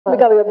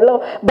Because எவ்வளோ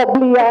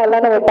பப்ளியா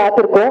எல்லாம் நம்ம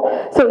பார்த்துருக்கோம்.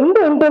 ஸோ இந்த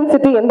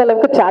இன்டென்சிட்டி எந்த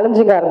அளவுக்கு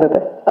சேலஞ்சிங்காக இருந்தது?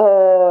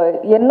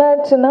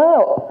 என்னாச்சுன்னா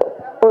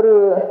ஒரு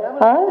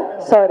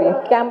சாரி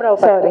கேமரா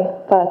சாரி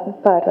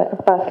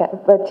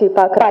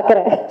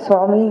பார்க்குறேன்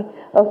சுவாமி.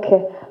 ஓகே,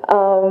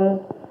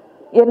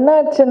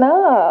 என்னாச்சுன்னா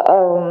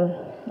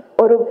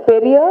ஒரு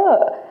பெரிய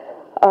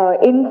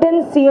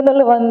இன்டென்ஸ்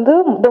சீனில் வந்து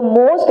த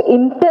மோஸ்ட்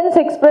இன்டென்ஸ்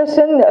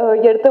எக்ஸ்பிரஷன்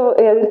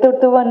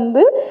எடுத்துட்டு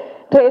வந்து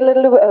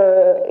ட்ரெய்லரில்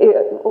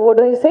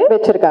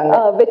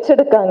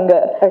வச்சிருக்காங்க.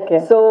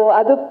 ஸோ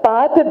அது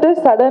பார்த்துட்டு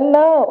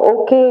சடனாக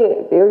okay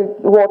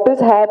what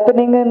is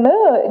ஹேப்பனிங்னு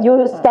you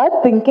start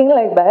thinking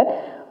like that.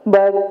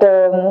 But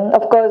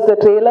of course the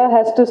trailer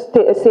has to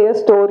say a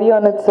story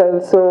on itself.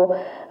 So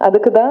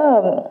adukku da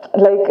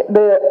like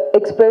the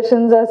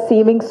expressions are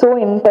seeming so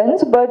intense,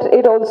 but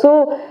it also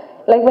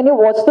like when you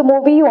watch the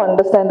movie you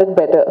understand it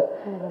better.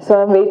 So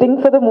I'm waiting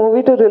for the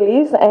movie to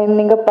release and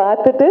ninga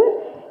paathittu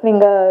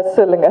ninga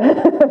solunga.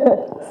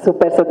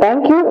 Super. So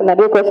thank you.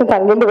 Nadiya questions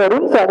angindu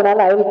varum. So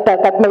adanal I will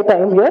cut my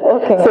time here.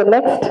 Okay. So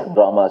next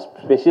drama,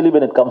 especially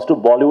when it comes to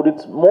Bollywood,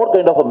 it's more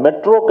kind of a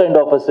metro kind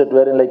of a set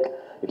wherein like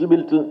it will be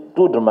a little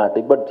too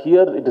dramatic, but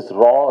here it is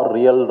raw,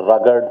 real,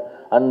 rugged,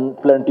 and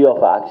plenty of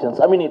actions.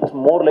 I mean, it's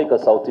more like a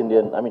South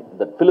Indian, I mean,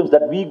 the films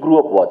that we grew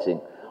up watching.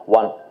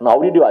 One, now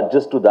how did you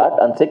adjust to that?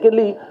 And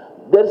secondly,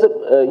 there's a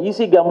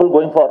easy gamble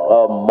going for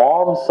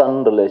mom-son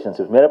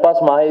relationships. Mere Paas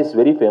Mahe is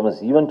very famous.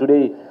 Even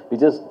today, we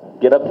just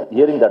get up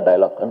hearing that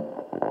dialogue. And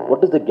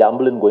what is the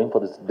gamble in going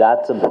for this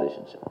dad-son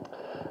relationship?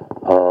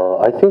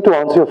 I think to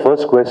answer your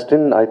first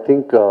question, I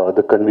think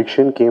the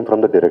conviction came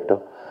from the director.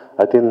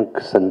 I think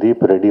Sandeep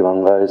Reddy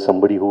Vanga is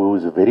somebody who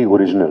is very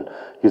original.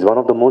 He's one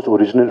of the most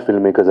original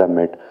filmmakers I've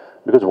met.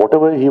 Because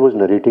whatever he was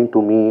narrating to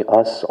me,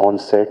 us on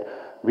set,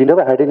 we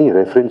never had any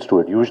reference to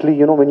it. Usually,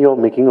 you know, when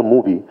you're making a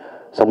movie,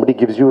 somebody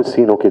gives you a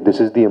scene, okay, this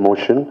is the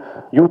emotion.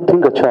 You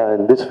think, acha,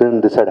 in this film,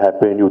 this had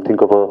happened. You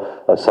think of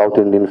a South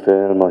Indian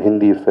film, a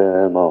Hindi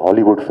film, a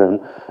Hollywood film.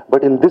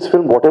 But in this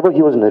film, whatever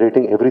he was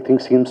narrating, everything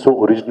seemed so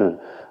original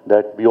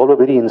that we all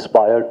were very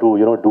inspired to,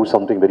 you know, do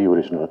something very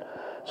original.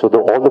 So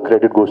all the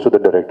credit goes to the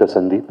director,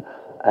 Sandeep.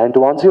 And to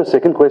answer your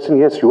second question,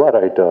 yes, you are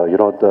right. You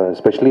know,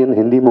 especially in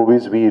Hindi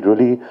movies, we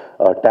really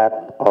tap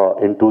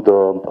into the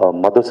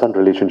mother-son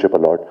relationship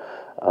a lot.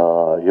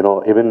 You know,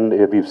 even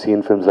if we've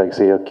seen films like,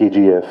 say, a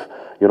KGF,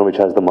 you know,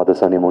 which has the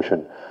mother-son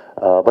emotion.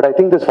 But I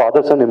think this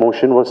father-son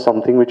emotion was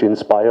something which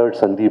inspired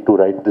Sandeep to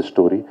write this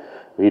story.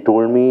 He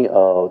told me,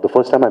 the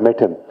first time I met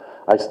him,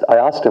 I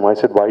asked him, I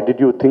said, why did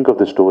you think of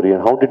this story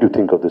and how did you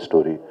think of this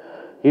story?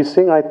 He's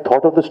saying, I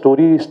thought of the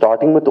story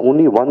starting with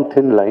only one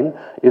thin line,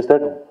 is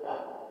that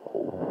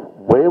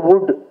where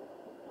would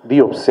the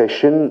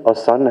obsession a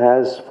son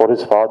has for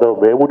his father,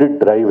 where would it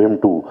drive him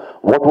to?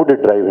 What would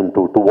it drive him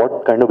to? To what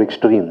kind of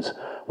extremes?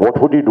 What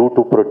would he do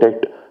to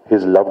protect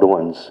his loved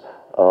ones?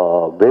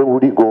 Where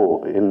would he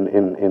go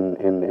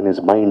in his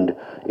mind,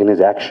 in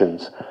his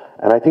actions?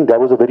 And I think that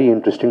was a very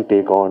interesting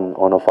take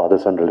on a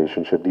father-son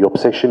relationship, the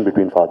obsession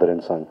between father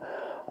and son.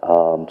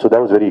 So that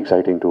was very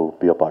exciting to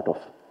be a part of.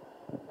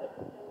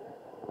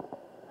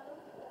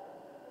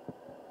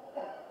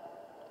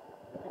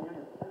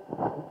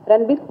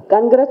 Ranbir,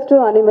 congrats to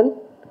Animal.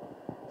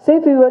 Say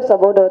few words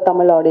about our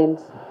Tamil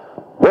audience.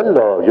 Well,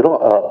 you know,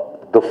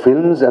 the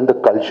films and the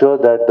culture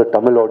that the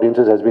Tamil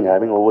audiences has been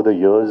having over the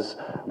years,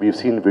 we've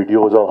seen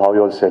videos of how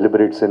you all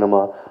celebrate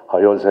cinema, how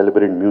you all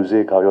celebrate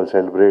music, how you all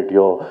celebrate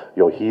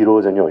your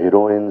heroes and your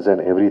heroines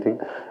and everything.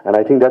 And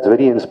I think that's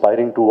very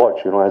inspiring to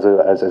watch, you know, as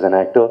an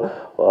actor,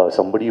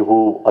 somebody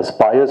who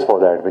aspires for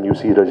that. When you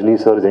see Rajni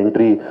sir's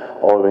entry,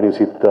 or when you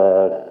see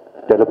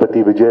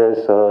Telepathy Vijay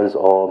sirs,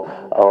 or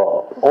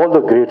all the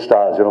great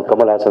stars, you know,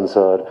 Kamal Hassan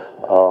sir,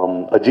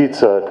 Ajit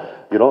sir,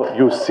 you know,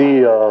 you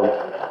see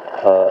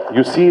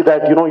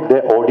that, you know,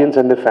 their audience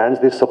and their fans,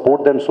 they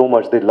support them so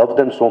much, they love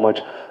them so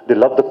much, they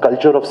love the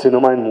culture of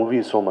cinema and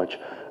movies so much.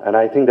 And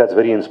I think that's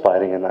very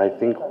inspiring. And I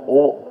think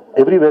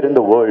everywhere in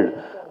the world,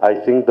 I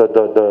think the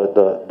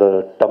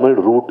Tamil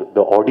root,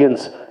 the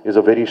audience is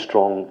a very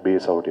strong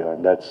base out here,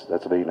 and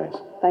that's very nice.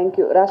 Thank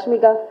you.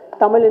 Rashmika,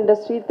 Tamil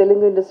industry,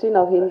 Telugu industry,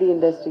 now Hindi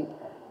industry.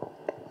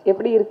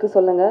 எப்படி இருக்கு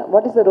சொல்லுங்க.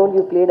 What is the role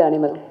you played,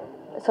 Animal?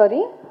 Sorry?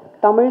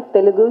 Tamil,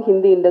 Telugu,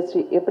 Hindi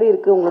industry எப்படி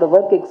இருக்கு உங்களோட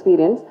work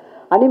experience?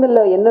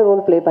 அனிமல்ல என்ன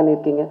role play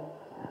பண்ணியிருக்கீங்க?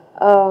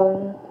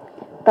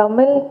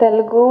 Tamil,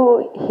 Telugu,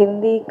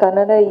 Hindi,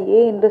 Kannada,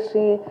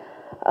 industry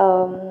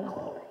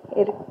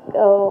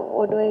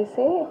what do I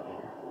say?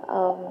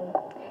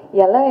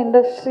 எல்லா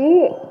industry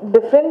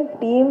different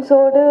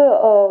டீம்ஸோடு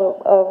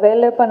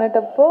வேலை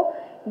பண்ணிட்டப்போ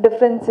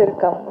டிஃப்ரென்ஸ்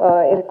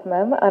இருக்கு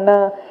மேம்.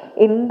 ஆனால்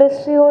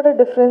இண்டஸ்ட்ரியோட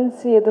டிஃப்ரென்ஸ்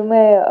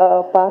எதுவுமே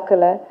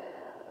பார்க்கல.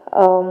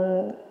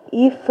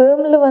 ఈ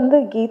ఫిల్మ్లో வந்து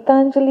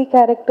గీతాంజలి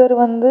క్యారెక్టర్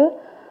வந்து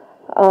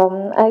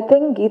I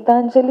think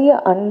Geetanjali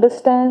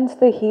understands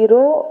the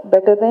hero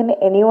better than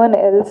anyone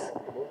else,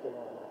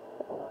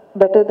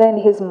 better than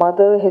his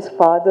mother, his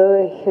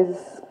father,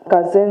 his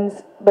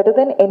cousins, better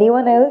than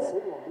anyone else.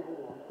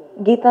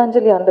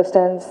 Geetanjali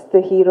understands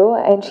the hero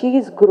and she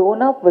is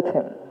grown up with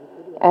him.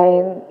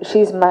 and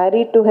she's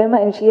married to him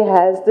and she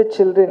has the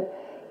children.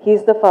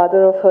 He's the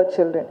father of her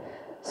children.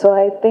 So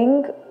I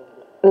think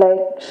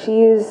like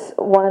she is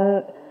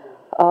one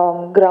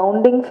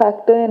grounding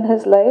factor in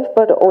his life,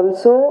 but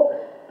also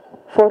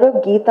for a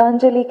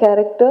Geetanjali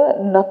character,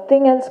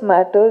 nothing else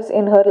matters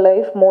in her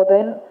life more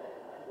than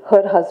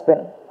her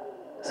husband.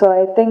 So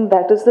I think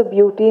that is the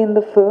beauty in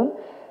the film.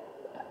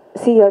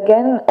 See,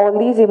 again, all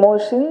these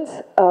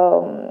emotions,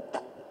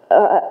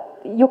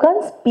 you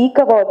can't speak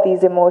about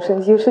these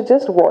emotions, you should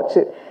just watch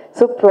it.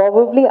 So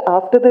probably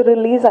after the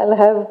release, I'll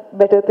have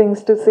better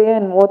things to say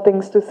and more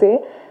things to say.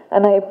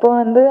 And I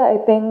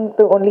think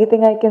the only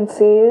thing I can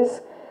say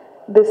is,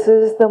 this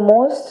is the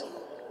most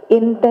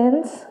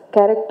intense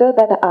character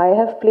that I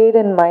have played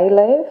in my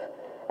life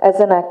as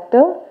an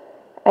actor,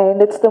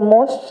 and it's the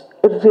most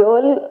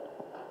real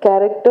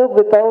character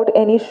without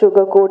any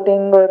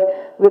sugarcoating or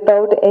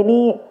without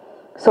any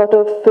sort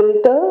of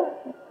filter.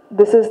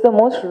 This is the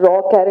most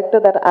raw character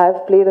that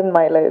I've played in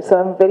my life, so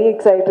I'm very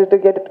excited to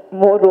get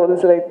more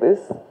roles like this.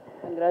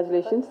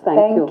 Congratulations. Thank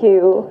you. Thank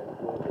you.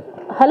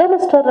 Hello,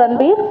 Mr.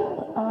 Ranbir.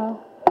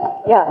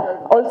 Yeah,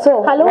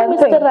 also Hello, one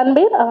Mr. thing.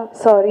 Ranbir.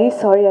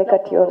 Sorry, I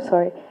cut you off,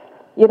 sorry.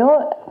 You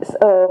know,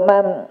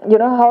 ma'am, you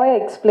know how I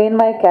explain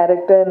my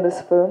character in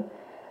this film?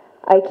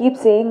 I keep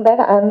saying that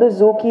I'm the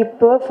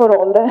zookeeper for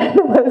all the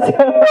animals.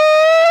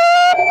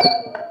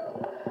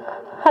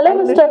 Hello, I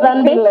Mr.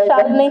 literally feel Ranbir. like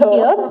Shalini that, so-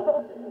 here.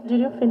 Did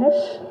you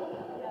finish?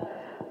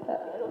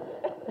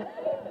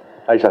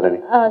 Hi, Shalini.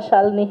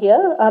 Shalini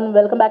here, and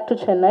welcome back to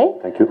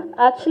Chennai. Thank you.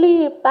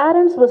 Actually,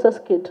 parents versus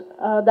kid.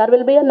 There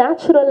will be a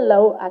natural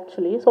love,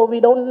 actually. So we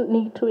don't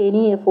need to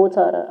any efforts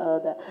or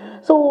that.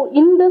 So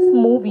in this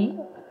movie,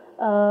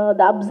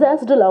 the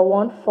obsessed love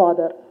on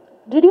father.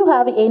 Did you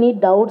have any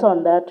doubts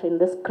on that in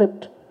the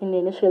script in the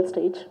initial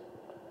stage?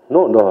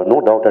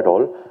 No doubt at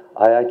all.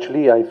 I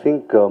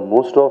think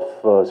most of,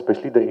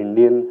 especially the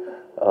Indian,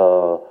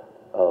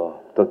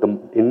 the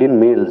Indian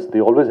males, they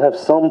always have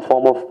some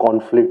form of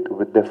conflict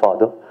with their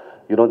father.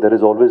 You know, there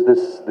is always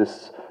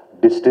this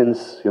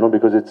distance, you know,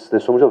 because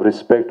there's so much of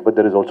respect, but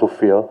there is also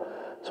fear.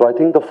 So I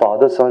think the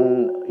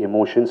father-son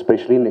emotion,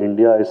 especially in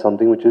India, is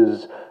something which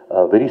is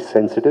very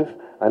sensitive,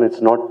 and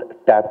it's not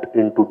tapped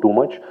into too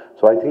much.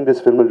 So I think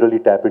this film will really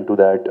tap into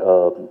that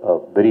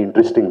very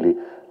interestingly.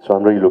 So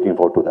I'm really looking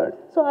forward to that.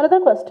 So another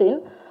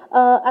question.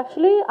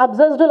 Actually,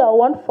 obsessed love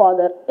on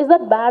father. Is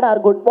that bad or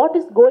good? What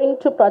is going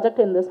to project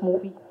in this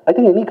movie? I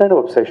think any kind of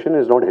obsession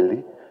is not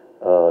healthy.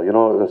 You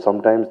know,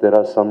 sometimes there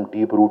are some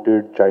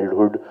deep-rooted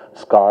childhood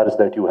scars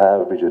that you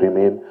have which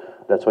remain.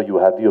 That's why you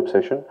have the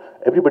obsession.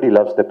 Everybody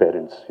loves their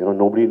parents. You know,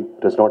 nobody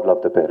does not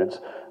love their parents.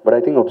 But I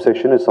think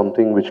obsession is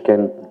something which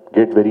can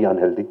get very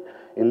unhealthy.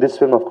 In this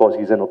film, of course,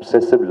 he's an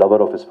obsessive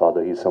lover of his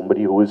father. He's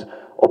somebody who is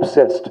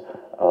obsessed.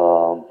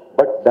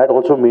 But that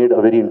also made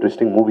a very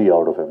interesting movie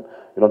out of him.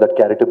 You know, that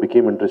character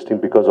became interesting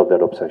because of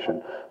that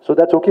obsession. So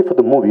that's okay for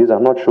the movies.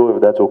 I'm not sure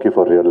if that's okay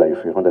for real life.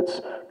 You know,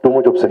 that's too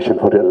much obsession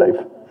for real life.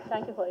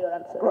 Thank you for your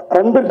answer.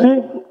 Ranbir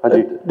ji,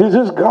 Haji. this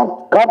is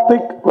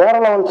Karthik, Vera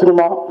Level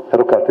Cinema.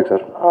 Hello, Karthik sir.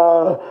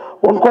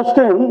 One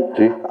question,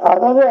 Ji.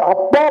 அதாவது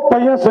அப்பா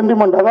பையன்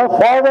sentiment, அதாவது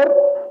father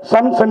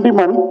son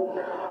sentiment.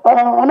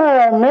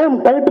 ஆனால் name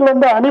title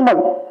வந்து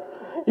animal.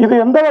 இது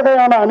எந்த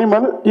வகையான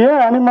animal,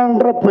 ஏன்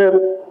அனிமல்ன்ற பேர்?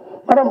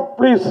 Madam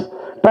please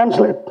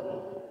translate.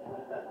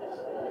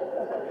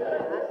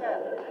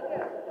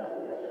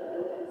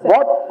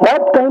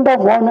 What kind of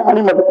one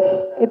animal?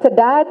 It's a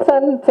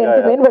dad-son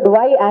sentiment, but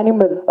why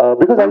animal?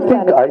 Because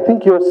I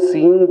think you're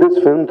seeing this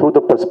film through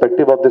the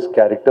perspective of this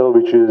character,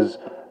 which is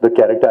the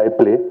character I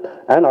play,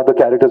 and other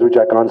characters which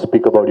I can't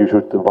speak about. You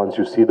should, once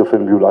you see the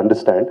film, you'll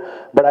understand.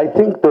 But I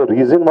think the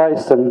reason why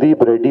Sandeep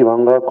Reddy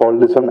Vanga called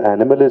this film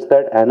Animal is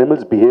that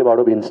animals behave out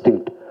of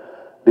instinct.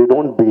 They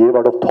don't behave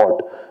out of thought.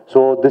 So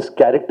this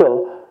character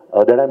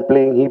that I'm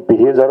playing, he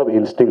behaves out of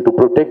instinct to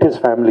protect his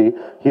family.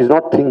 He's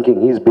not thinking,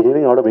 he's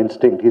behaving out of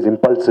instinct, he's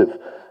impulsive.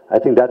 I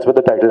think that's where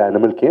the title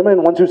Animal came,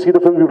 and once you see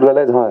the film, you'll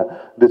realize,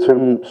 this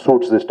film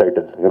suits this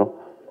title, you know.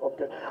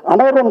 Okay.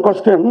 Another one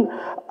question,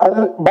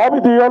 Bobby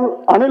Deol,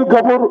 Anil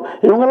Kapoor,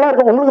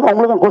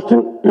 உங்களுக்கு question,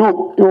 you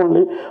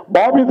only.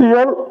 Bobby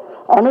Deol,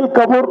 Anil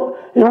Kapoor,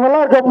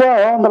 இவங்கெல்லாம் இருக்கப்போ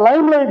அந்த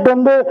limelight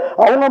வந்து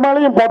அவங்க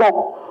மேலேயும் படம்,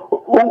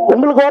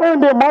 உங்களுக்கு வர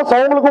வேண்டிய மாஸ்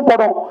அவங்களுக்கும்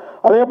படம்,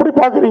 அதை எப்படி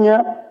பார்க்குறீங்க?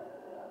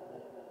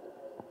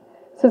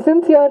 So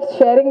since you're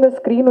sharing the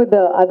screen with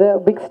the other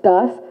big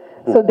stars,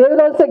 so they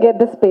will also get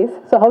the space.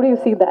 So how do you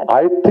see that?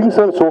 I think,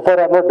 sir, so far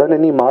I've not done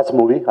any mass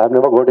movie. I've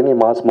never got any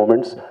mass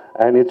moments.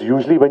 And it's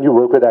usually when you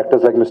work with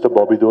actors like Mr.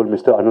 Bobby Deol,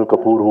 Mr. Anil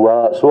Kapoor, who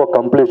are so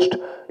accomplished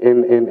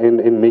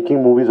in making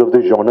movies of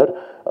this genre,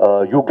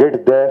 you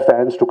get their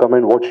fans to come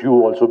and watch you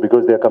also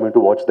because they're coming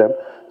to watch them.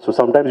 So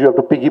sometimes you have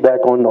to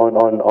piggyback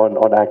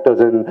on actors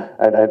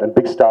and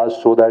big stars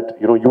so that,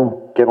 you know, you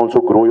can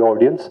also grow your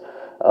audience.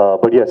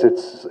 But yes,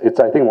 it's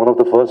I think one of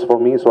the first for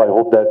me, so I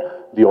hope that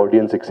the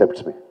audience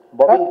accepts me.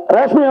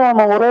 Rashmika,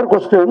 one more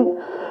question.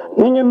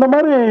 நீங்கள் இந்த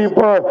மாதிரி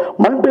இப்போ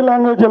multi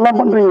language எல்லாம்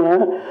பண்ணுறீங்க,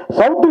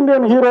 south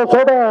Indian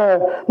ஹீரோஸோட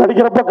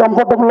நடிக்கிறப்ப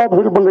கம்ஃபர்டபுளாக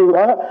feel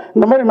பண்ணுறீங்களா,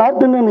 இந்த மாதிரி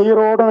நார்த் இந்தியன்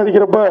ஹீரோவோட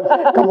நடிக்கிறப்ப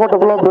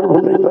கம்ஃபர்டபுளாக ஃபீல்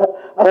பண்ணுறீங்களா,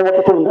 அதை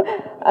மட்டும் சொல்லுங்கள்.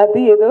 அது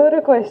ஏதோ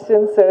ஒரு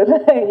கொஸ்டின் சார்.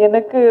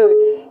 எனக்கு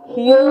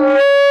ஹீரோ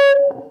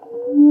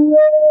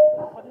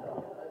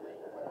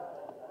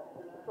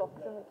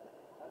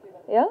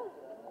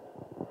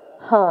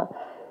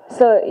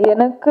சார்,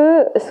 எனக்கு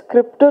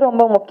ஸ்கிரிப்டு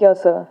ரொம்ப முக்கியம்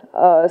சார்.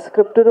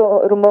 ஸ்கிரிப்டு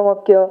ரொம்ப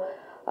முக்கியம்.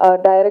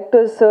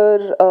 டைரக்டர்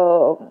சார்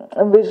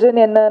விஷன்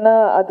என்னன்னா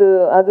அது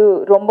அது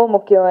ரொம்ப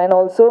முக்கியம். And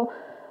also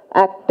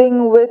acting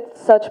with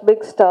such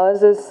big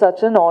stars is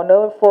such an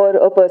honor for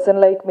a person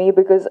like me,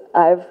 because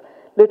I've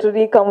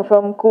literally come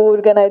from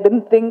Coorg and I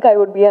didn't think I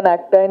would be an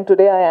actor, and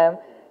today I am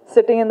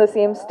sitting in the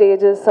same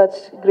stage as such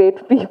great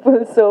people.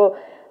 So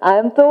I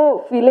am so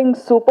feeling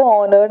super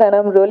honored, and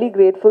I'm really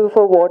grateful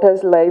for what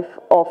has life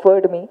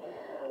offered me.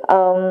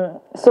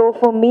 So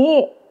for me,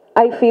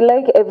 I feel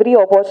like every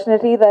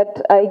opportunity that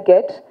I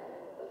get,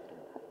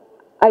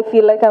 I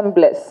feel like I'm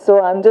blessed. So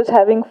I'm just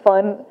having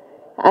fun.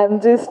 I'm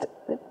just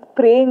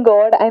praying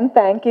God and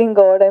thanking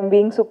God. I'm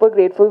being super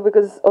grateful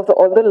because of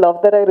all the love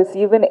that I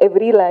receive in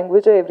every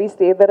language or every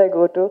state that I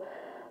go to.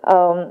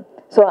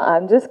 So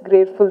I'm just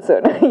grateful, sir.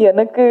 Yeah,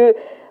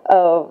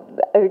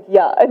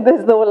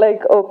 there's no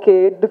like,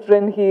 okay,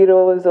 different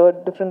heroes or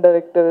different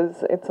directors.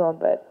 It's not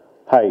that.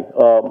 Hi,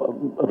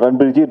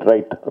 Ranbir ji,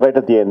 right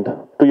at the end.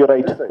 To your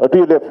right, to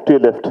your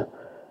left.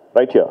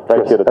 Right here.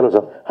 Hello,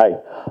 sir. Hi.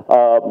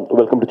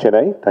 Welcome to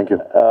Chennai. Thank you.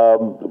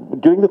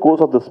 During the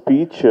course of the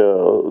speech,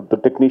 the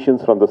technicians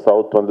from the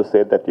south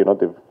said that,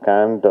 they've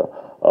canned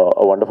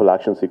a wonderful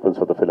action sequence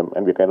for the film,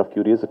 and we're kind of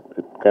curious.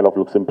 It kind of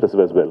looks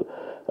impressive as well.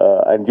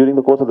 And during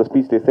the course of the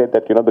speech, they said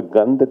that, the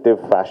gun that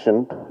they've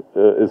fashioned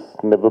is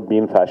never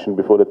been fashioned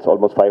before. It's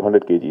almost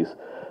 500 kgs.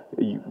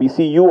 We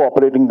see you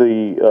operating the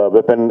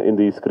weapon in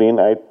the screen.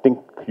 I think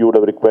you would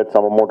have required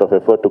some amount of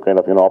effort to kind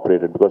of,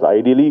 operate it, because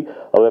ideally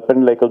a weapon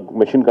like a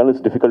machine gun is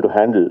difficult to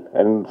handle,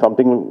 and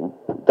something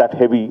that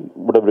heavy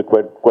would have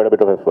required quite a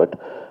bit of effort.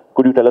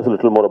 Could you tell us a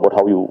little more about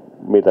how you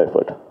made that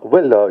effort?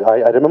 Well,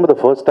 I remember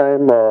the first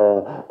time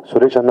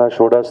Suresh Anna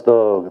showed us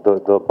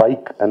the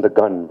bike and the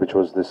gun, which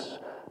was this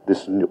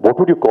what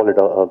would you call it?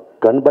 A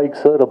gun bike,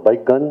 sir? A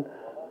bike gun?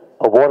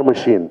 A war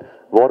machine.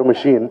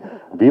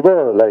 We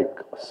were like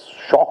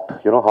shocked,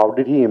 how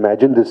did he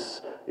imagine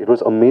this? It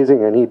was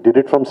amazing, and he did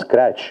it from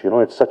scratch.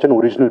 It's such an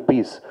original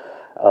piece.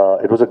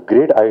 It was a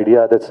great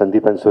idea that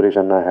Sandeep and Suresh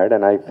Anna had,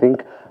 and I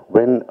think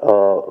when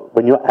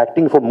you're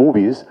acting for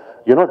movies,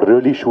 you're not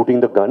really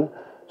shooting the gun,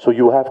 so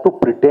you have to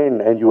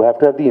pretend, and you have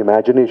to have the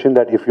imagination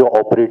that if you're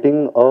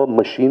operating a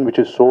machine which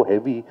is so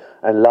heavy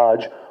and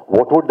large,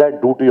 what would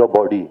that do to your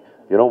body?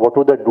 What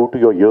would that do to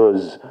your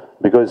ears?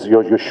 Because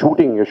you're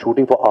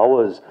shooting for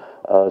hours.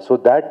 So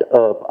that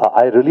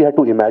I really had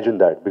to imagine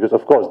that, because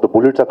of course the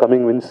bullets are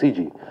coming in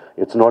CG.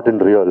 It's not in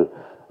real.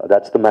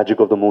 That's the magic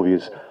of the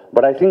movies.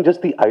 But I think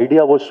just the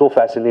idea was so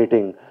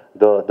fascinating.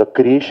 The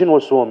creation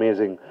was so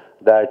amazing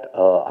that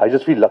I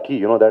just feel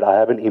lucky, that I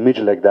have an image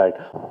like that.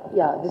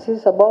 Yeah, this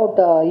is about,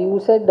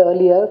 you said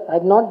earlier,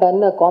 I've not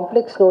done a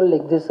complex role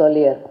like this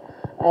earlier.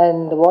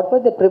 And what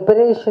was the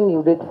preparation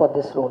you did for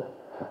this role?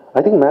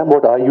 I think, ma'am,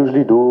 what I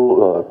usually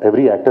do,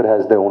 every actor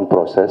has their own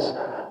process.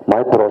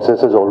 My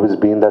process has always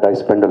been that I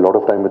spend a lot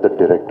of time with the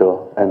director,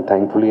 and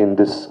thankfully in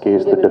this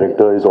case the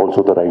director is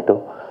also the writer.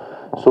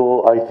 So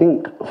I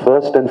think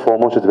first and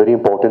foremost it's very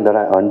important that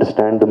I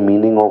understand the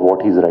meaning of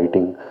what he's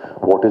writing,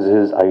 what is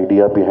his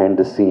idea behind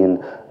the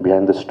scene,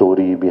 behind the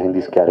story, behind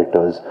these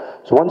characters.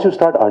 So once you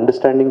start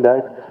understanding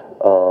that,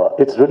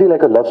 it's really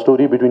like a love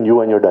story between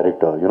you and your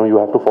director. You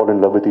have to fall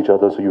in love with each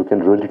other so you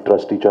can really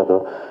trust each other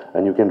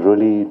and you can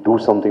really do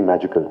something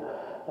magical.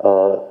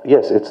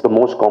 Yes, it's the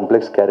most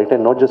complex character,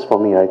 and not just for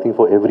me. I think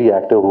for every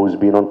actor who's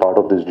been on part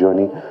of this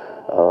journey,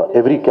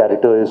 every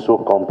character is so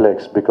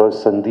complex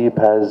because Sandeep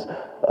has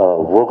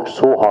worked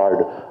so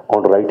hard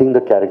on writing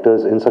the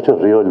characters in such a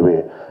real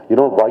way.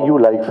 Why you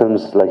like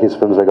films like his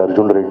films like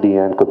Arjun Reddy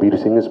and Kabir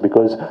Singh is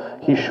because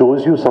he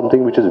shows you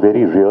something which is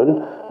very real,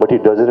 but he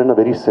does it in a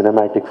very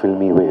cinematic,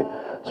 filmy way.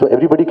 So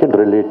everybody can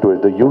relate to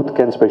it. The youth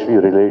can especially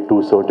relate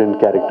to certain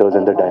characters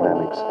and their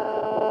dynamics.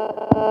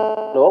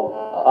 Hello?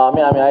 I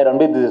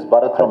Ranbir, this is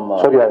Bharat from...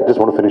 Sorry, I just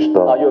want to finish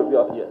the...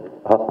 Yeah.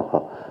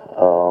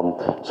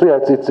 So yeah,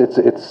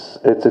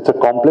 it's a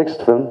complex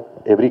film.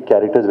 Every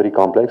character is very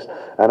complex,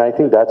 and I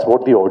think that's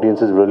what the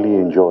audiences really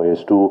enjoy,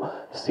 is to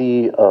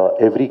see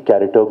every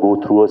character go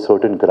through a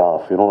certain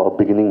graph, a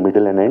beginning,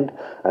 middle, and end,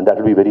 and that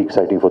will be very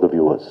exciting for the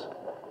viewers.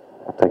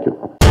 Thank you.